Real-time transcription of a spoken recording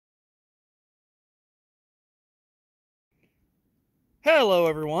Hello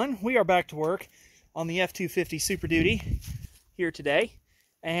everyone, we are back to work on the F250 Super Duty here today,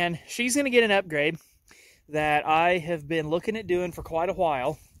 and she's going to get an upgrade that I have been looking at doing for quite a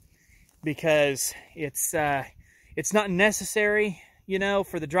while because it's not necessary, you know,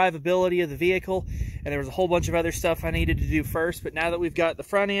 for the drivability of the vehicle, and there was a whole bunch of other stuff I needed to do first, but now that we've got the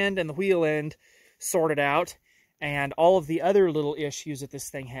front end and the wheel end sorted out and all of the other little issues that this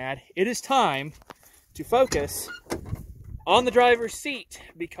thing had, it is time to focus on the driver's seat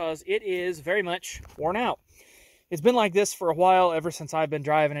because it is very much worn out. It's been like this for a while. Ever since I've been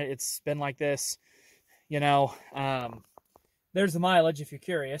driving it, it's been like this, you know. There's the mileage if you're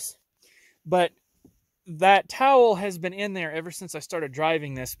curious, but that towel has been in there ever since I started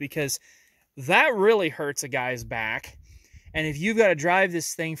driving this because that really hurts a guy's back. And if you've got to drive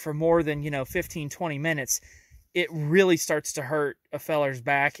this thing for more than, 15-20 minutes, it really starts to hurt a feller's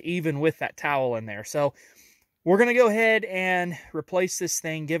back even with that towel in there. So we're going to go ahead and replace this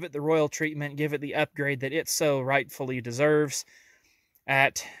thing, give it the royal treatment, give it the upgrade that it so rightfully deserves.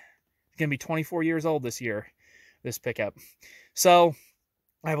 It's going to be 24 years old this year, this pickup. So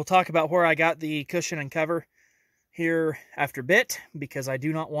I will talk about where I got the cushion and cover here after a bit, because I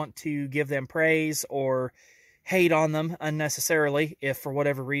do not want to give them praise or hate on them unnecessarily if for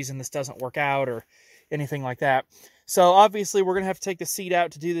whatever reason this doesn't work out or anything like that. So obviously we're going to have to take the seat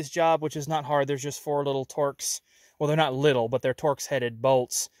out to do this job, which is not hard. There's just 4 little Torx. Well, they're not little, but they're Torx-headed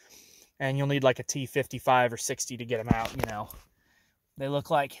bolts. And you'll need like a T55 or 60 to get them out, you know. They look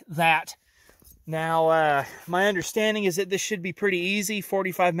like that. Now, my understanding is that this should be pretty easy.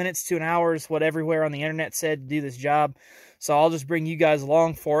 45 minutes to an hour is what everywhere on the internet said to do this job. So I'll just bring you guys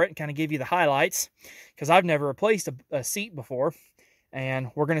along for it and kind of give you the highlights, because I've never replaced a seat before.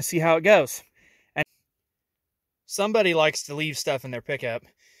 And we're going to see how it goes. Somebody likes to leave stuff in their pickup.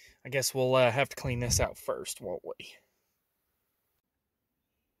 I guess we'll have to clean this out first, won't we?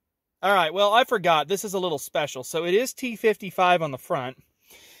 All right, well, I forgot. This is a little special. So it is T55 on the front,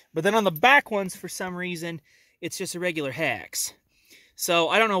 but then on the back ones, for some reason, it's just a regular hex. So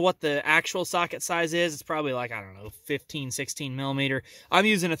I don't know what the actual socket size is. It's probably like, I don't know, 15, 16 millimeter. I'm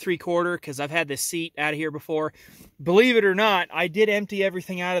using a 3/4 because I've had this seat out of here before. Believe it or not, I did empty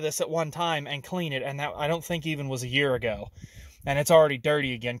everything out of this at one time and clean it, and that I don't think even was a year ago. And it's already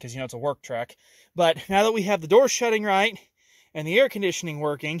dirty again because, it's a work truck. But now that we have the door shutting right and the air conditioning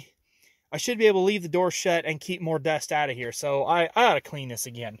working, I should be able to leave the door shut and keep more dust out of here. So I ought to clean this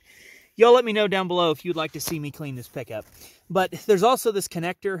again. Y'all let me know down below if you'd like to see me clean this pickup. But there's also this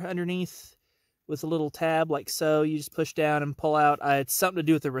connector underneath with a little tab like so. You just push down and pull out. It's something to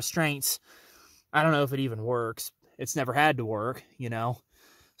do with the restraints. I don't know if it even works. It's never had to work,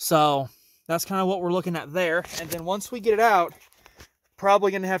 So that's kind of what we're looking at there. And then once we get it out,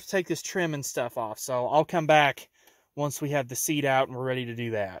 probably going to have to take this trim and stuff off. So I'll come back once we have the seat out and we're ready to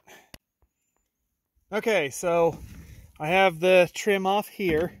do that. Okay, so I have the trim off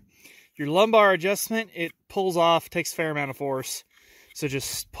here. Your lumbar adjustment, it pulls off, takes a fair amount of force, so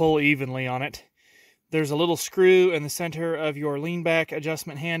just pull evenly on it. There's a little screw in the center of your lean back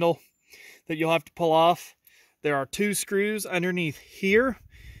adjustment handle that you'll have to pull off. There are 2 screws underneath here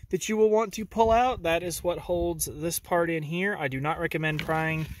that you will want to pull out. That is what holds this part in here. I do not recommend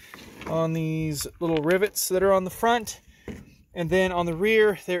prying on these little rivets that are on the front. And then on the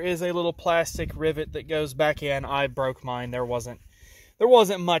rear, there is a little plastic rivet that goes back in. I broke mine. There wasn't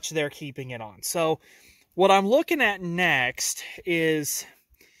much there keeping it on. So what I'm looking at next is,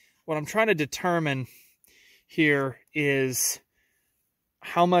 what I'm trying to determine here is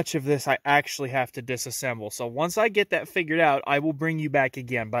how much of this I actually have to disassemble. So once I get that figured out, I will bring you back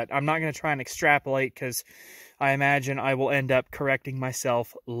again. But I'm not going to try and extrapolate because I imagine I will end up correcting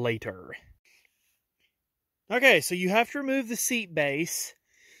myself later. Okay, so you have to remove the seat base.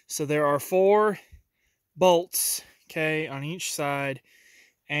 So there are 4 bolts, okay, on each side.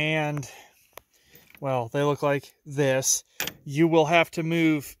 And, well, they look like this. You will have to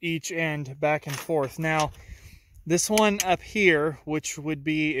move each end back and forth. Now, this one up here, which would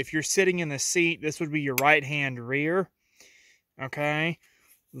be, if you're sitting in the seat, this would be your right-hand rear, okay?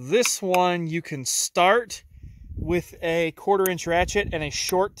 This one you can start with a 1/4-inch ratchet and a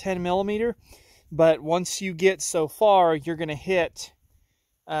short 10 millimeter. But once you get so far, you're gonna hit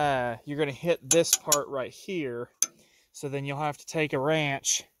this part right here. So then you'll have to take a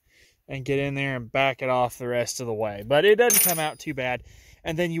wrench and get in there and back it off the rest of the way. But it doesn't come out too bad.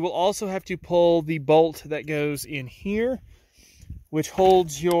 And then you will also have to pull the bolt that goes in here, which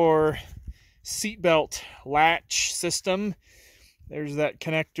holds your seatbelt latch system. There's that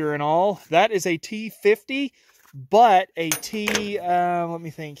connector and all. That is a T50, but a let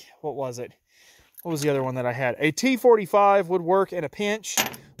me think, what was it? what was the other one that I had? A T45 would work in a pinch,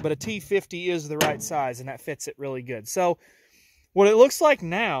 but a T50 is the right size, and that fits it really good. So what it looks like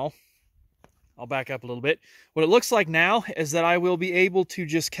now, I'll back up a little bit. What it looks like now is that I will be able to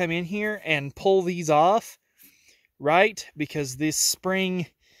just come in here and pull these off, right? Because this spring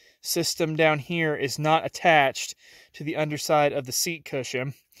system down here is not attached to the underside of the seat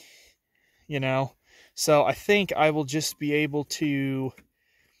cushion, you know. So I think I will just be able to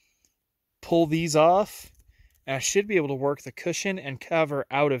pull these off, and I should be able to work the cushion and cover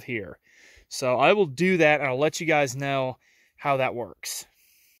out of here. So I will do that, and I'll let you guys know how that works.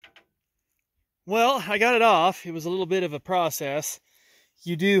 Well, I got it off. It was a little bit of a process.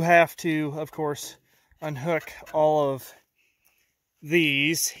 You do have to, of course, unhook all of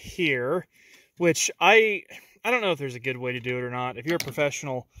these here, which I don't know if there's a good way to do it or not. If you're a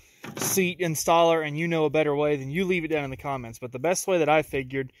professional seat installer and you know a better way, then you leave it down in the comments. But the best way that I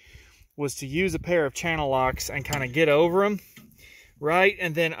figured was to use a pair of channel locks and kind of get over them, right?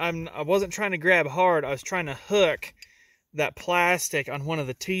 And then I wasn't trying to grab hard. I was trying to hook that plastic on one of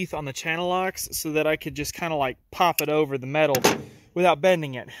the teeth on the channel locks so that I could just kind of like pop it over the metal without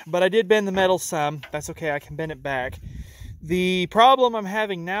bending it. But I did bend the metal some. That's okay, I can bend it back. The problem I'm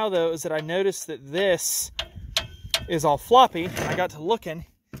having now, though, is that I noticed that this is all floppy. I got to looking,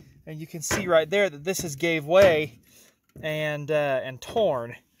 and you can see right there that this has gave way and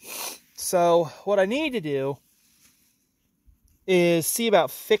torn. So what I need to do is see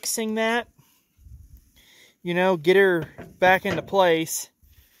about fixing that. You know, get her back into place,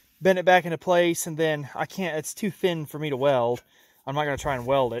 bend it back into place, and then I can't, it's too thin for me to weld. I'm not going to try and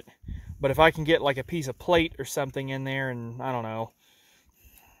weld it. But if I can get like a piece of plate or something in there and, I don't know,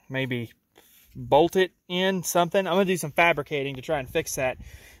 maybe bolt it in something, I'm going to do some fabricating to try and fix that,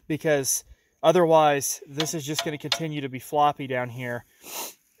 because otherwise this is just going to continue to be floppy down here.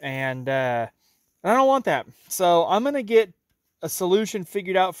 And I don't want that. So I'm going to get a solution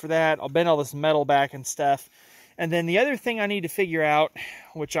figured out for that. I'll bend all this metal back and stuff. And then the other thing I need to figure out,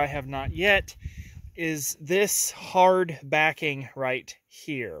 which I have not yet, is this hard backing right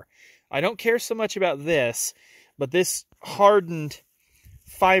here. I don't care so much about this, but this hardened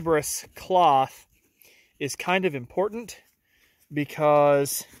fibrous cloth is kind of important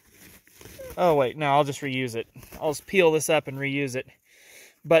because, oh wait, no, I'll just reuse it. I'll just peel this up and reuse it.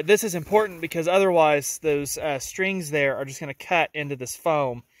 But this is important because otherwise those strings there are just going to cut into this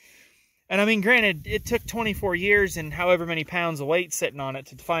foam. And I mean, granted, it took 24 years and however many pounds of weight sitting on it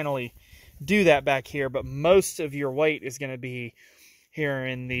to finally do that back here, but most of your weight is going to be here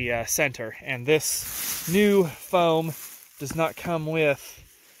in the center. And this new foam does not come with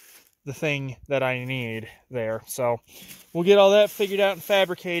the thing that I need there. So we'll get all that figured out and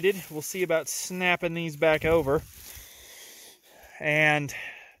fabricated. We'll see about snapping these back over, and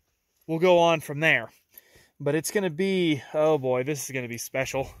we'll go on from there. But it's going to be, oh boy, this is going to be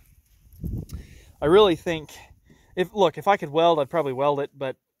special. I really think, if I could weld, I'd probably weld it,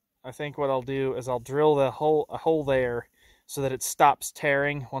 but I think what I'll do is I'll drill a hole there so that it stops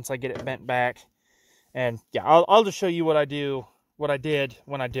tearing once I get it bent back. And yeah, I'll just show you what I did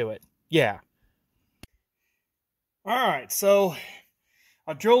when I do it. Yeah. All right, so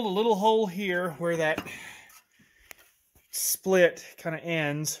I drilled a little hole here where that split kind of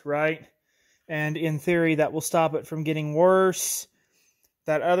ends, right? And in theory, that will stop it from getting worse.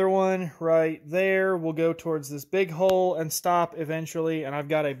 That other one right there will go towards this big hole and stop eventually. And I've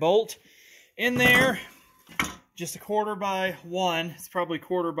got a bolt in there, just 1/4 by 1. It's probably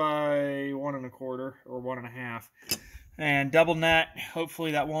 1/4 by 1 1/4 or 1 1/2. And double nut.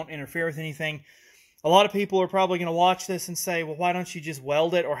 Hopefully that won't interfere with anything. A lot of people are probably going to watch this and say, well, why don't you just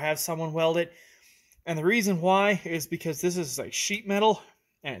weld it or have someone weld it? And the reason why is because this is like sheet metal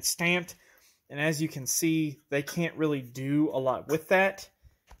and it's stamped. And as you can see, they can't really do a lot with that.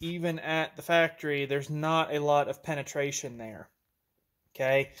 Even at the factory, there's not a lot of penetration there.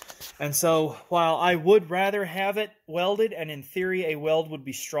 Okay? And so while I would rather have it welded, and in theory a weld would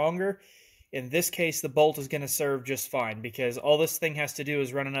be stronger, in this case the bolt is going to serve just fine, because all this thing has to do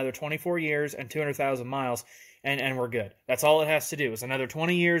is run another 24 years and 200,000 miles, and we're good. That's all it has to do is another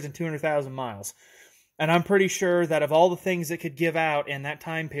 20 years and 200,000 miles. And I'm pretty sure that of all the things that could give out in that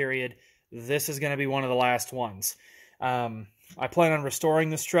time period, this is going to be one of the last ones. I plan on restoring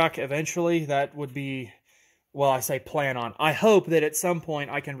this truck eventually. That would be, well, I say plan on. I hope that at some point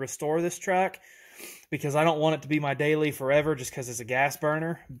I can restore this truck, because I don't want it to be my daily forever just because it's a gas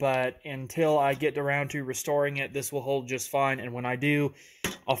burner. But until I get around to restoring it, this will hold just fine. And when I do,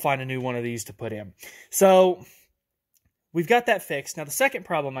 I'll find a new one of these to put in. So we've got that fixed. Now the second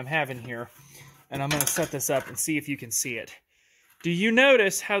problem I'm having here, and I'm going to set this up and see if you can see it, Do you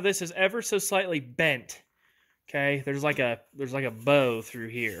notice how this is ever so slightly bent? Okay, there's like a bow through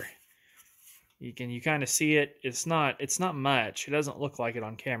here. You kind of see it. It's not much. It doesn't look like it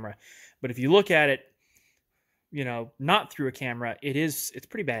on camera, but if you look at it, you know, not through a camera, it's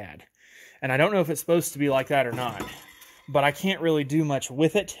pretty bad. And I don't know if it's supposed to be like that or not, but I can't really do much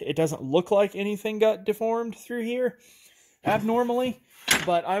with it. It doesn't look like anything got deformed through here abnormally,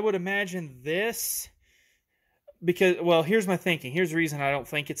 but I would imagine this, because, well, here's my thinking. Here's the reason I don't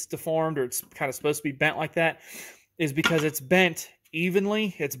think it's deformed or it's kind of supposed to be bent like that, is because it's bent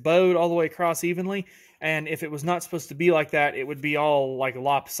evenly. It's bowed all the way across evenly, and if it was not supposed to be like that, it would be all like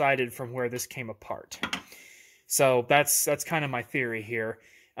lopsided from where this came apart. So that's kind of my theory here.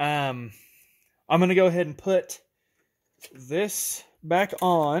 I'm going to go ahead and put this back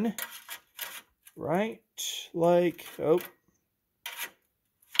on, right? Like, oh,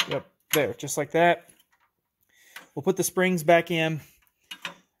 yep, there, just like that. We'll put the springs back in,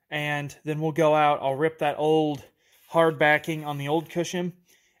 and then we'll go out. I'll rip that old hard backing on the old cushion,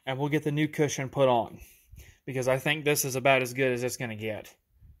 and we'll get the new cushion put on, because I think this is about as good as it's going to get.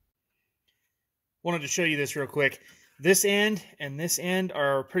 Wanted to show you this real quick. This end and this end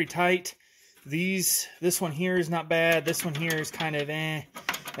are pretty tight. This one here is not bad. This one here is kind of eh.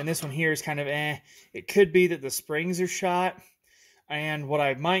 And this one here is kind of eh. It could be that the springs are shot. And what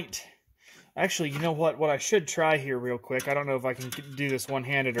I might... Actually, you know what? What I should try here real quick. I don't know if I can do this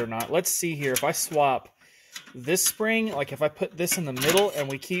one-handed or not. Let's see here. If I swap this spring, like if I put this in the middle and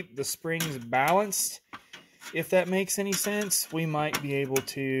we keep the springs balanced, if that makes any sense, we might be able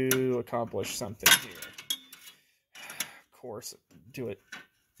to accomplish something here. Of course, do it.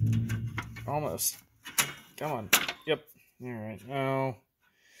 Almost. Come on. Yep. All right.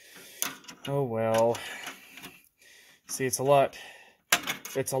 Oh well. See, it's a lot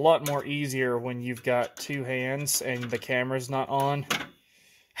more easier when you've got two hands and the camera's not on.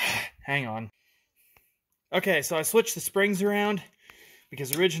 Hang on. Okay, so I switched the springs around,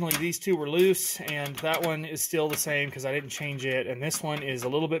 because originally these two were loose, and that one is still the same because I didn't change it, and this one is a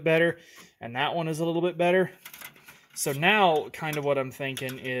little bit better, and that one is a little bit better. So now, kind of what I'm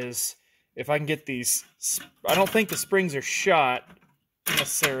thinking is, if I can get these, I don't think the springs are shot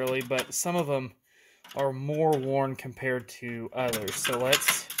necessarily, but some of them are more worn compared to others. So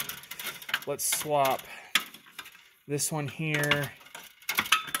let's swap this one here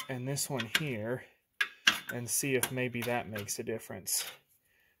and this one here, and see if maybe that makes a difference.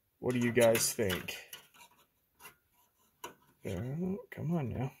 What do you guys think? Come on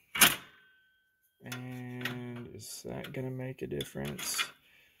now. And is that going to make a difference?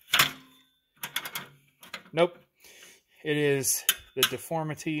 Nope. It is the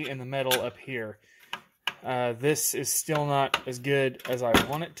deformity in the metal up here. This is still not as good as I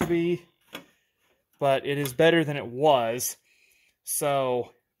want it to be, but it is better than it was.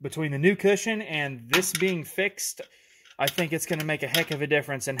 So between the new cushion and this being fixed, I think it's going to make a heck of a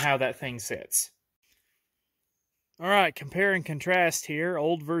difference in how that thing sits. All right, compare and contrast here,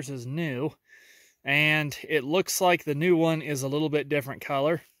 old versus new. And it looks like the new one is a little bit different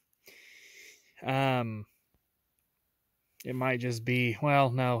color. It might just be, well,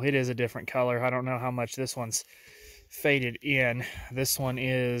 no, it is a different color. I don't know how much this one's faded in. This one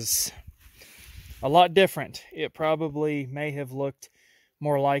is a lot different. It probably may have looked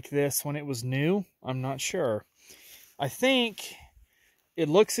more like this when it was new. I'm not sure. I think it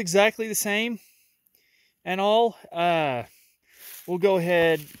looks exactly the same and all. We'll go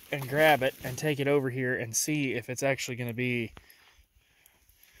ahead and grab it and take it over here and see if it's actually going to be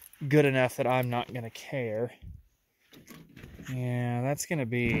good enough that I'm not going to care. Yeah, that's going to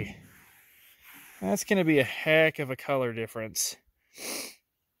be a heck of a color difference.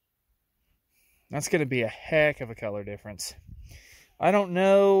 That's going to be a heck of a color difference. I don't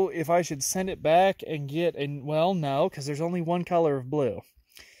know if I should send it back and get a... Well, no, because there's only one color of blue.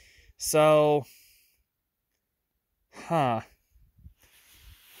 So...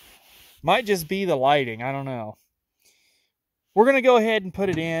 Might just be the lighting. I don't know. We're going to go ahead and put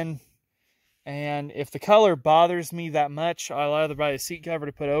it in. And if the color bothers me that much, I'll either buy a seat cover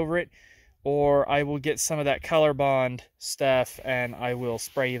to put over it, or I will get some of that color bond stuff and I will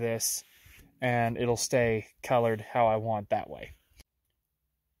spray this and it'll stay colored how I want that way.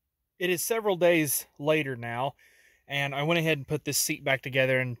 It is several days later now, and I went ahead and put this seat back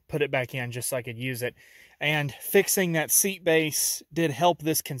together and put it back in just so I could use it. And fixing that seat base did help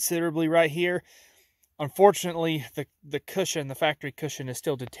this considerably right here. Unfortunately, the cushion, the factory cushion, is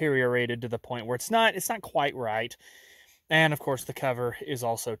still deteriorated to the point where it's not quite right. And of course, the cover is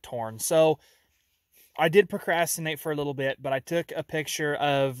also torn. So I did procrastinate for a little bit, but I took a picture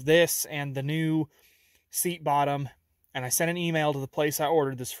of this and the new seat bottom and I sent an email to the place I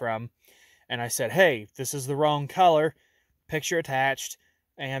ordered this from, and I said, hey, this is the wrong color, picture attached,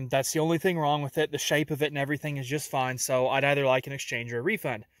 and that's the only thing wrong with it. The shape of it and everything is just fine, so I'd either like an exchange or a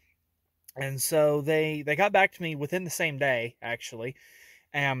refund. And so they got back to me within the same day, actually.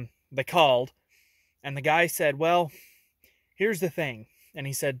 They called, and the guy said, well, here's the thing. And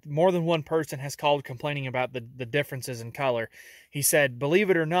he said, more than one person has called complaining about the differences in color. He said, believe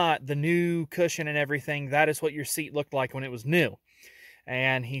it or not, the new cushion and everything, that is what your seat looked like when it was new.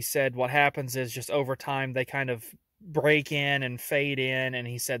 And he said, what happens is just over time, they kind of break in and fade in. And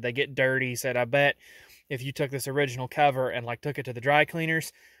he said, they get dirty. He said, I bet if you took this original cover and like took it to the dry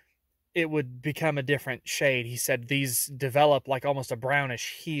cleaners, it would become a different shade. He said these develop like almost a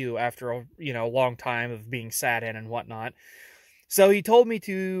brownish hue after a long time of being sat in and whatnot. So he told me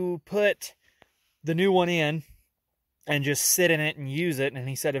to put the new one in and just sit in it and use it. And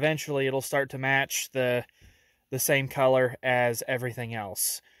he said eventually it'll start to match the same color as everything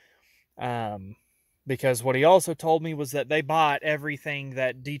else. Because what he also told me was that they bought everything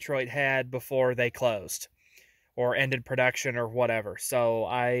that Detroit had before they closed or ended production or whatever. So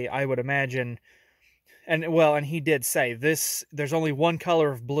I would imagine, and he did say this, there's only one color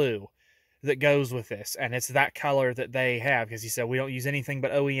of blue that goes with this, and it's that color that they have, because he said we don't use anything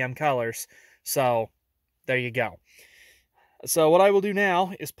but OEM colors. So there you go. So what I will do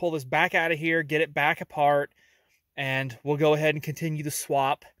now is pull this back out of here, get it back apart, and we'll go ahead and continue the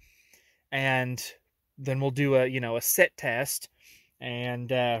swap, and then we'll do a sit test and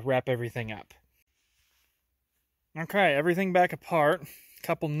wrap everything up. Okay, everything back apart.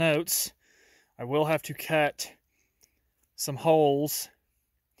 Couple notes. I will have to cut some holes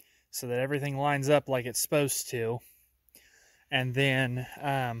so that everything lines up like it's supposed to. And then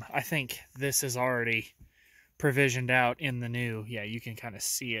I think this is already provisioned out in the new. Yeah, you can kind of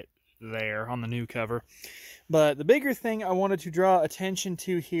see it there on the new cover. But the bigger thing I wanted to draw attention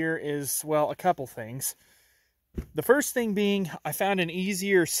to here is, well, a couple things. The first thing being, I found an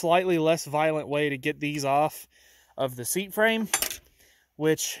easier, slightly less violent way to get these off of the seat frame,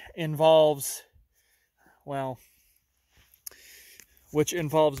 which involves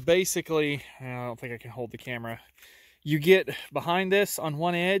basically, I don't think I can hold the camera. You get behind this on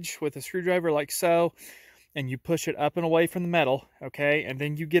one edge with a screwdriver like so, and you push it up and away from the metal, okay? And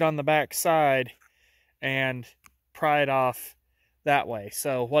then you get on the back side and pry it off that way.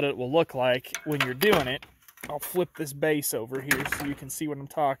 So what it will look like when you're doing it, I'll flip this base over here so you can see what I'm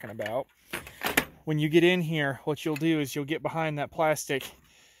talking about. When you get in here, what you'll do is you'll get behind that plastic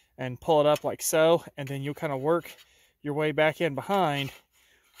and pull it up like so, and then you'll kind of work your way back in behind,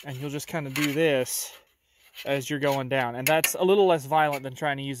 and you'll just kind of do this as you're going down. And that's a little less violent than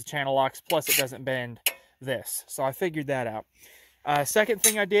trying to use the channel locks, plus it doesn't bend this. So I figured that out. Second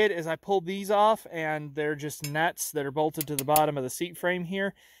thing I did is I pulled these off, and they're just nuts that are bolted to the bottom of the seat frame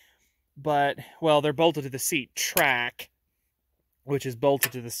here. But, well, they're bolted to the seat track, which is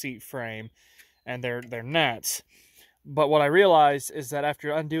bolted to the seat frame, and they're nuts. But what I realized is that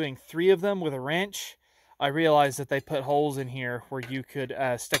after undoing 3 of them with a wrench, I realized that they put holes in here where you could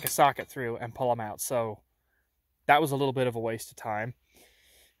stick a socket through and pull them out. So that was a little bit of a waste of time.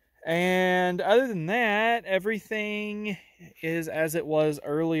 And other than that, everything is as it was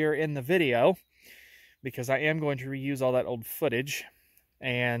earlier in the video, because I am going to reuse all that old footage.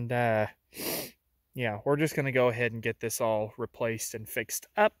 And yeah, we're just going to go ahead and get this all replaced and fixed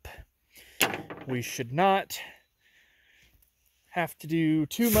up. We should not have to do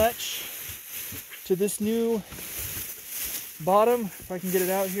too much to this new bottom. If I can get it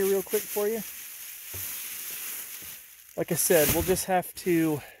out here real quick for you. Like I said, we'll just have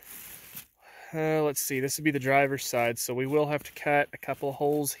to, let's see, this would be the driver's side, so we will have to cut a couple of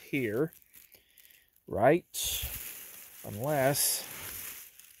holes here, right? Unless,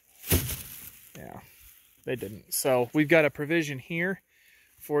 yeah, they didn't. So we've got a provision here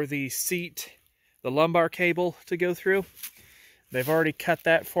for the seat, the lumbar cable to go through. They've already cut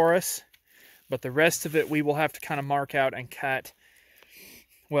that for us, but the rest of it we will have to kind of mark out and cut.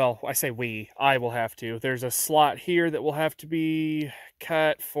 Well, I say I will have to. There's a slot here that will have to be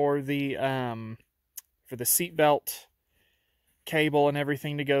cut for the seat belt cable and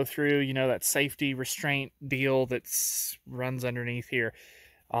everything to go through. You know, that safety restraint deal that runs underneath here.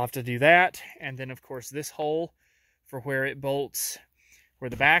 I'll have to do that. And then, of course, this hole for where it bolts, where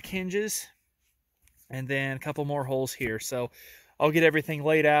the back hinges. And then a couple more holes here. So I'll get everything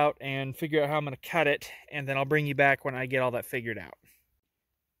laid out and figure out how I'm going to cut it. And then I'll bring you back when I get all that figured out.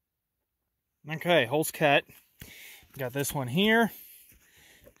 Okay, holes cut. Got this one here.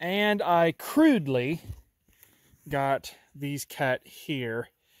 And I crudely got these cut here.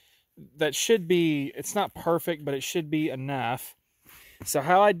 that should be, it's not perfect, but it should be enough. So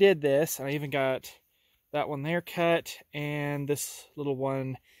how I did this, I even got that one there cut and this little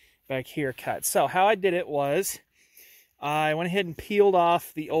one back here cut. So how I did it was I went ahead and peeled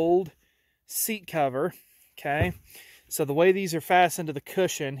off the old seat cover, okay? So the way these are fastened to the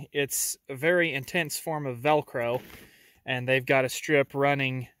cushion, it's a very intense form of Velcro, and they've got a strip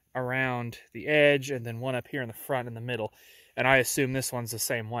running around the edge and then one up here in the front in the middle. And I assume this one's the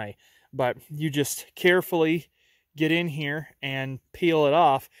same way. But you just carefully get in here and peel it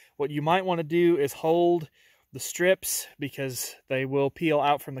off. What you might want to do is hold the strips because they will peel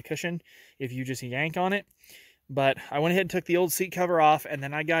out from the cushion if you just yank on it. But I went ahead and took the old seat cover off, and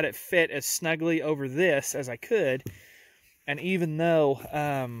then I got it fit as snugly over this as I could. And even though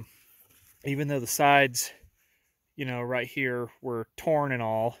the sides, you know, right here were torn and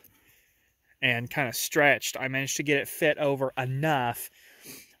all and kind of stretched, I managed to get it fit over enough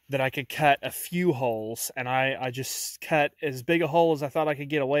that I could cut a few holes. And I just cut as big a hole as I thought I could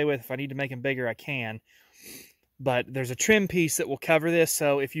get away with. If I need to make them bigger, I can. But there's a trim piece that will cover this,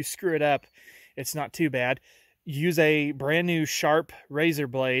 so if you screw it up, it's not too bad. Use a brand new sharp razor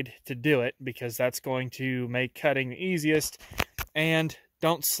blade to do it, because that's going to make cutting the easiest. And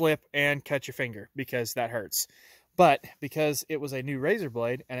don't slip and cut your finger, because that hurts. But because it was a new razor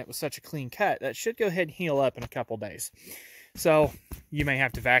blade and it was such a clean cut, that should go ahead and heal up in a couple days. So you may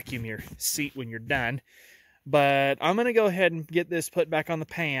have to vacuum your seat when you're done. But I'm going to go ahead and get this put back on the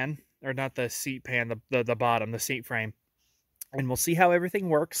pan, or not the seat pan, the bottom, the seat frame. And we'll see how everything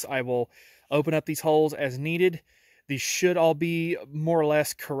works. I will open up these holes as needed. These should all be more or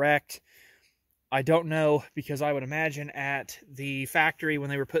less correct. I don't know, because I would imagine at the factory when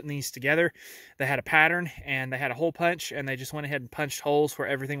they were putting these together, they had a pattern and they had a hole punch, and they just went ahead and punched holes where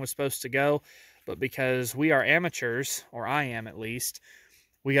everything was supposed to go. But because we are amateurs, or I am at least,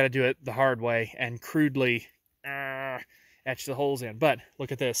 we got to do it the hard way and crudely etch the holes in. But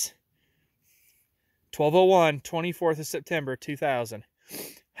look at this. 1201, 24th of September, 2000.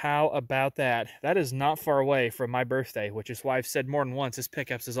 How about that? That is not far away from my birthday, which is why I've said more than once this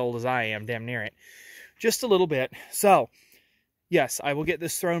pickup's as old as I am, damn near it. Just a little bit. So, yes, I will get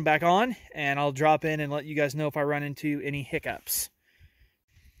this thrown back on, and I'll drop in and let you guys know if I run into any hiccups.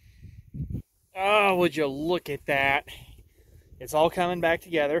 Oh, would you look at that? It's all coming back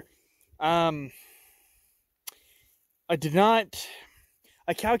together. I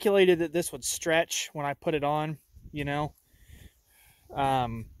calculated that this would stretch when I put it on, you know.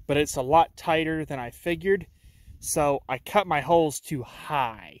 But it's a lot tighter than I figured. So I cut my holes too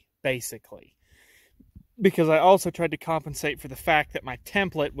high, basically. Because I also tried to compensate for the fact that my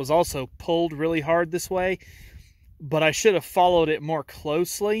template was also pulled really hard this way. But I should have followed it more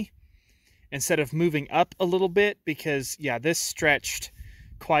closely instead of moving up a little bit, because, yeah, this stretched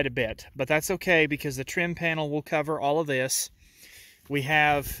quite a bit. But that's okay, because the trim panel will cover all of this. We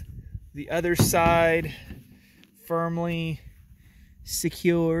have the other side firmly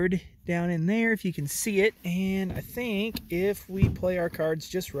secured down in there, if you can see it. And I think if we play our cards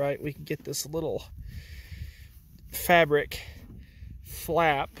just right, we can get this little fabric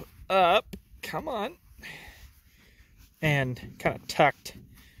flap up, come on, and kind of tucked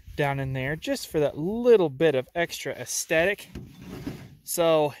down in there just for that little bit of extra aesthetic.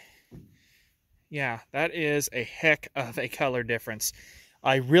 So yeah, that is a heck of a color difference.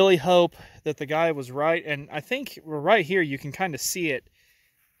 I really hope that the guy was right, and I think right here you can kind of see it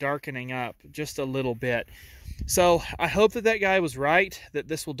darkening up just a little bit. So I hope that that guy was right, that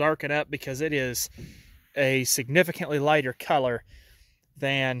this will darken up, because it is a significantly lighter color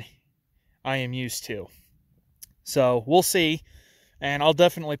than I am used to. So we'll see, and I'll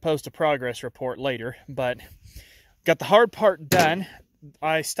definitely post a progress report later. But got the hard part done.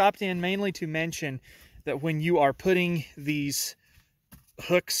 I stopped in mainly to mention that when you are putting these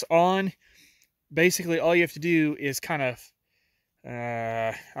hooks on, basically all you have to do is kind of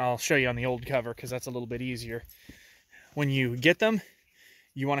I'll show you on the old cover because that's a little bit easier. When you get them,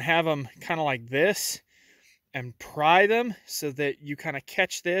 you want to have them kind of like this and pry them so that you kind of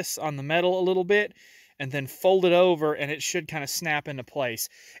catch this on the metal a little bit, and then fold it over, and it should kind of snap into place.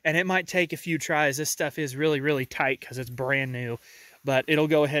 And it might take a few tries. This stuff is really, really tight because it's brand new, but it'll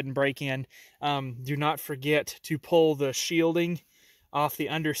go ahead and break in. Do not forget to pull the shielding off the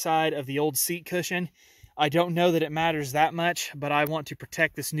underside of the old seat cushion. I don't know that it matters that much, but I want to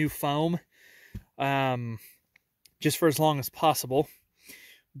protect this new foam just for as long as possible.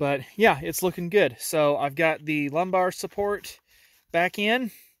 But yeah, it's looking good. So I've got the lumbar support back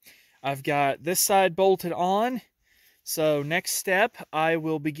in. I've got this side bolted on. So next step, I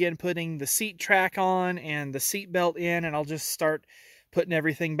will begin putting the seat track on and the seat belt in, and I'll just start putting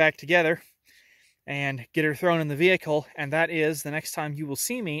everything back together and get her thrown in the vehicle, and that is the next time you will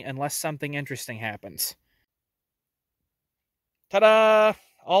see me unless something interesting happens. Ta-da!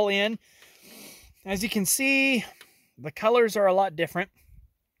 All in. As you can see, the colors are a lot different.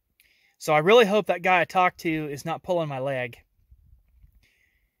 So I really hope that guy I talked to is not pulling my leg,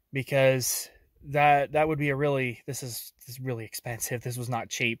 because that would be a really, this is really expensive. This was not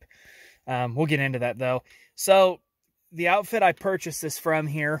cheap. We'll get into that though. So the outfit I purchased this from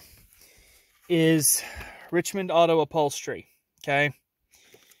here is Richmond Auto Upholstery. Okay.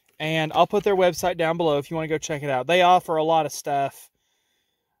 And I'll put their website down below if you want to go check it out. They offer a lot of stuff,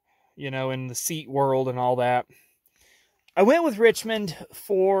 you know, in the seat world and all that. I went with Richmond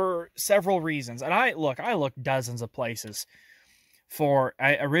for several reasons. And I looked dozens of places.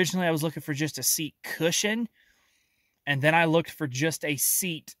 Originally I was looking for just a seat cushion. And then I looked for just a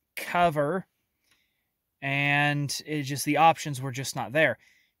seat cover. And the options were just not there.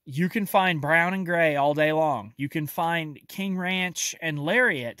 You can find brown and gray all day long. You can find King Ranch and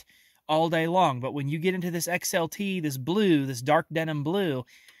Lariat all day long. But when you get into this XLT, this blue, this dark denim blue,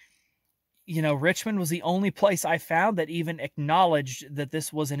 you know, Richmond was the only place I found that even acknowledged that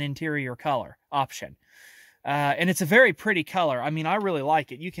this was an interior color option. And it's a very pretty color. I mean, I really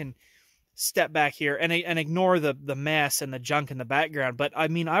like it. You can step back here and ignore the mess and the junk in the background. But, I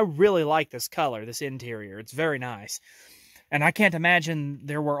mean, I really like this color, this interior. It's very nice. And I can't imagine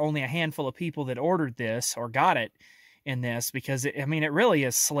there were only a handful of people that ordered this or got it in this, because, it really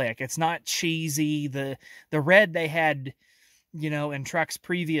is slick. It's not cheesy. The red they had, you know, in trucks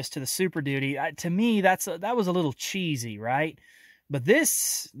previous to the Super Duty, to me, that was a little cheesy, right? But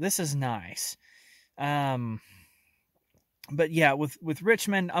this is nice. But yeah, with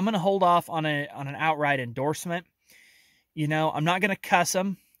Richmond, I'm going to hold off on an outright endorsement. You know, I'm not going to cuss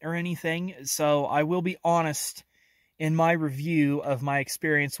them or anything, so I will be honest in my review of my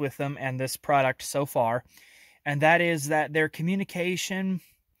experience with them and this product so far. And that is that their communication,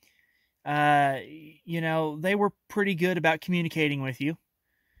 you know, they were pretty good about communicating with you.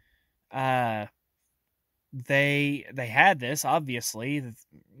 They had this, obviously,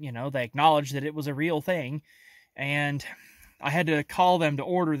 you know, they acknowledged that it was a real thing. And I had to call them to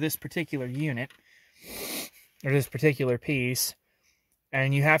order this particular unit, or this particular piece.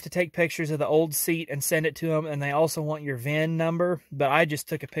 And you have to take pictures of the old seat and send it to them. And they also want your VIN number. But I just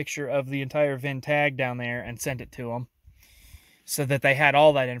took a picture of the entire VIN tag down there and sent it to them, so that they had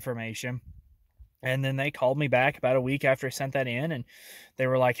all that information. And then they called me back about a week after I sent that in. And they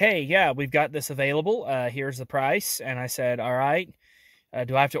were like, hey, yeah, we've got this available. Here's the price. And I said, all right.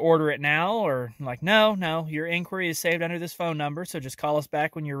 Do I have to order it now? Or I'm like, no, your inquiry is saved under this phone number. So just call us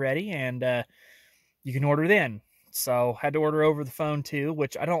back when you're ready, and you can order then. So had to order over the phone too,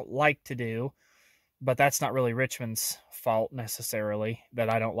 which I don't like to do, but that's not really Richmond's fault necessarily, that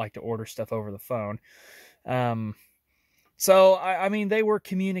I don't like to order stuff over the phone. So, I mean, they were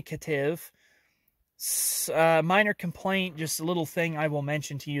communicative. Minor complaint, just a little thing I will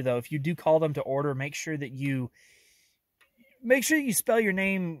mention to you, though. If you do call them to order, make sure that you spell your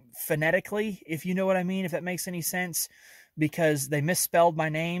name phonetically, if you know what I mean, if that makes any sense, because they misspelled my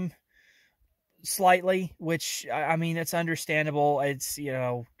name slightly, which, I mean, it's understandable. It's, you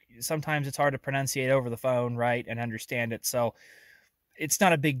know, sometimes it's hard to pronunciate over the phone, right, and understand it. So it's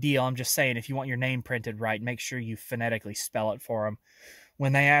not a big deal. I'm just saying, if you want your name printed right, make sure you phonetically spell it for them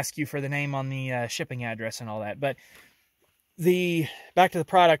when they ask you for the name on the shipping address and all that. But back to the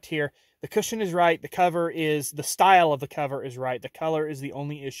product here, the cushion is right. The style of the cover is right. The color is the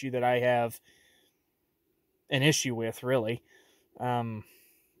only issue that I have an issue with, really.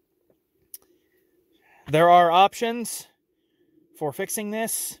 There are options for fixing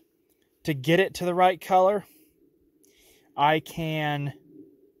this to get it to the right color. I can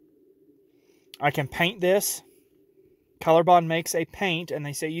paint this. ColorBond makes a paint, and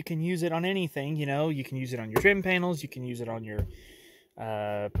they say you can use it on anything. You know, you can use it on your trim panels. You can use it on your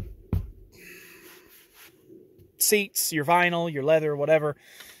seats, your vinyl, your leather, whatever.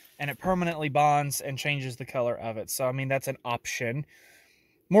 And it permanently bonds and changes the color of it. So, I mean, that's an option.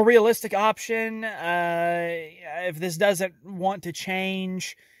 More realistic option, if this doesn't want to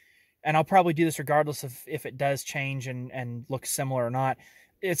change, and I'll probably do this regardless of if it does change and looks similar or not,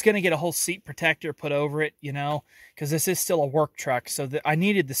 it's going to get a whole seat protector put over it, you know, because this is still a work truck. So I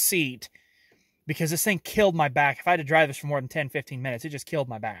needed the seat, because this thing killed my back. If I had to drive this for more than 10, 15 minutes, it just killed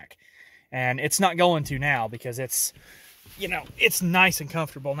my back. And it's not going to now, because it's, you know, it's nice and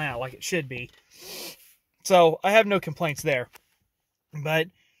comfortable now, like it should be. So I have no complaints there. But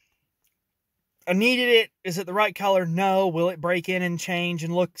I needed it. Is it the right color? No. Will it break in and change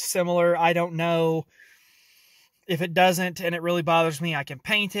and look similar? I don't know. If it doesn't and it really bothers me, I can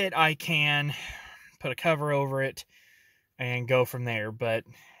paint it. I can put a cover over it and go from there. But,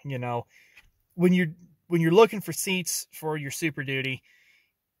 you know, when you're looking for seats for your Super Duty,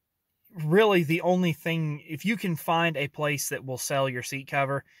 really the only thing, if you can find a place that will sell your seat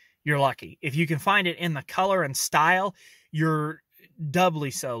cover, you're lucky. If you can find it in the color and style, you're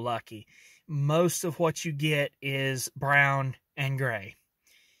doubly so lucky. Most of what you get is brown and gray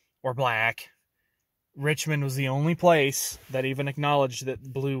or black. Richmond was the only place that even acknowledged that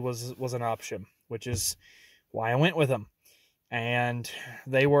blue was an option, which is why I went with them. And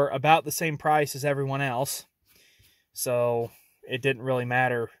they were about the same price as everyone else, so it didn't really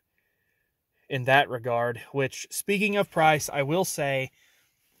matter in that regard. Which, speaking of price, I will say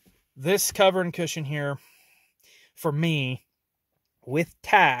this cover and cushion here, for me, with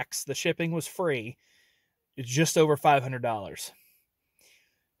tax, the shipping was free, it's just over $500.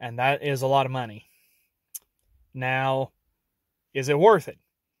 And that is a lot of money. Now, is it worth it?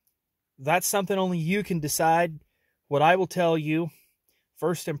 That's something only you can decide. What I will tell you,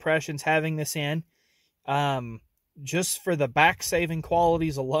 first impressions having this in, just for the back saving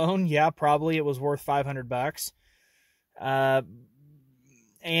qualities alone, yeah, probably it was worth $500.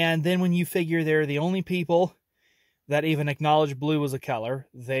 And then when you figure they're the only people that even acknowledged blue was a color,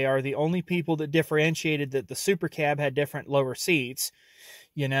 they are the only people that differentiated that the Super Cab had different lower seats.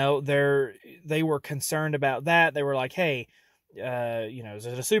 You know, they were concerned about that. They were like, hey, you know, is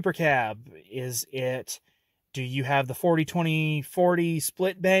it a Super Cab? Do you have the 40-20-40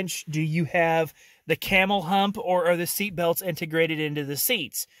 split bench? Do you have the camel hump, or are the seat belts integrated into the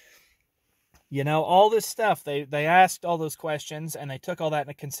seats? You know, all this stuff. They asked all those questions, and they took all that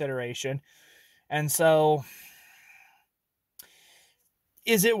into consideration. And so,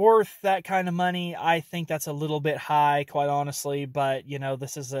 is it worth that kind of money? I think that's a little bit high, quite honestly. But, you know,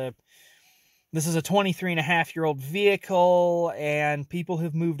 this is a 23-and-a-half-year-old vehicle, and people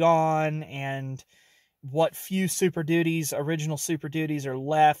who've moved on, and what few Super Duties, original Super Duties, are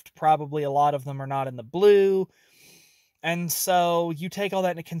left, probably a lot of them are not in the blue. And so you take all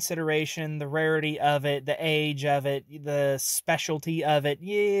that into consideration, the rarity of it, the age of it, the specialty of it.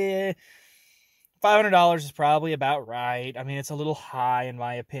 Yeah, $500 is probably about right. I mean, it's a little high in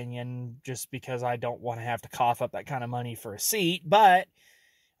my opinion, just because I don't want to have to cough up that kind of money for a seat, but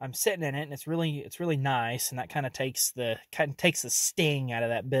I'm sitting in it, and it's really nice, and that kind of takes the sting out of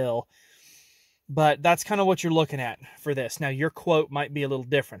that bill. But that's kind of what you're looking at for this. Now, your quote might be a little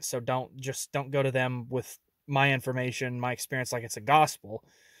different, so don't go to them with my information, my experience, like it's a gospel.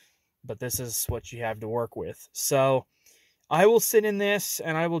 But this is what you have to work with. So I will sit in this,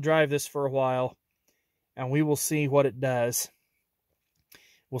 and I will drive this for a while, and we will see what it does.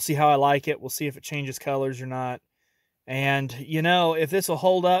 We'll see how I like it. We'll see if it changes colors or not. And, you know, if this will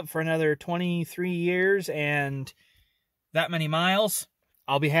hold up for another 23 years and that many miles,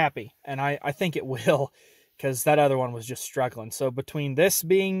 I'll be happy. And I think it will, because that other one was just struggling. So between this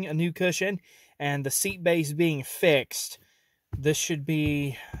being a new cushion and the seat base being fixed, this should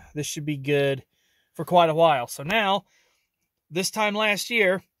be good for quite a while. So now, this time last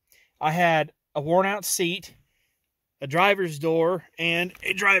year, I had a worn out seat, a driver's door, and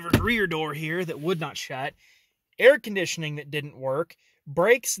a driver's rear door here that would not shut, air conditioning that didn't work,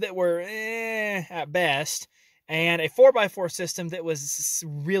 brakes that were at best, and a 4x4 system that was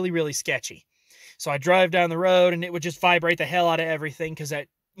really, really sketchy. So I drive down the road, and it would just vibrate the hell out of everything, because that,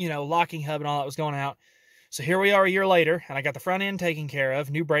 you know, locking hub and all that was going out. So here we are a year later, and I got the front end taken care of,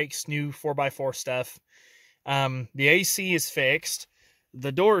 new brakes, new 4x4 stuff. The AC is fixed,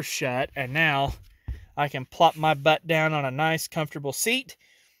 the door's shut, and now I can plop my butt down on a nice, comfortable seat,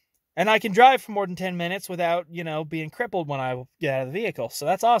 and I can drive for more than 10 minutes without, you know, being crippled when I get out of the vehicle. So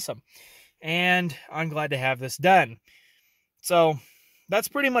that's awesome. And I'm glad to have this done. So that's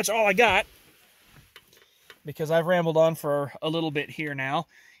pretty much all I got, because I've rambled on for a little bit here now.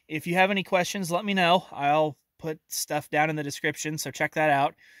 If you have any questions, let me know. I'll put stuff down in the description, so check that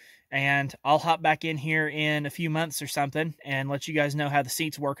out. And I'll hop back in here in a few months or something and let you guys know how the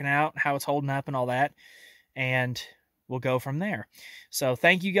seat's working out, how it's holding up and all that. And we'll go from there. So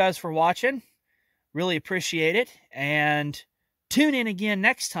thank you guys for watching. Really appreciate it. And tune in again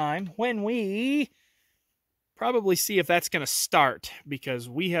next time when we probably see if that's going to start, because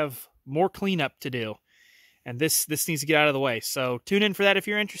we have more cleanup to do. And this needs to get out of the way. So tune in for that if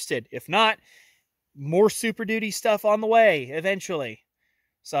you're interested. If not, more Super Duty stuff on the way eventually.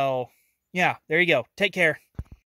 So, yeah, there you go. Take care.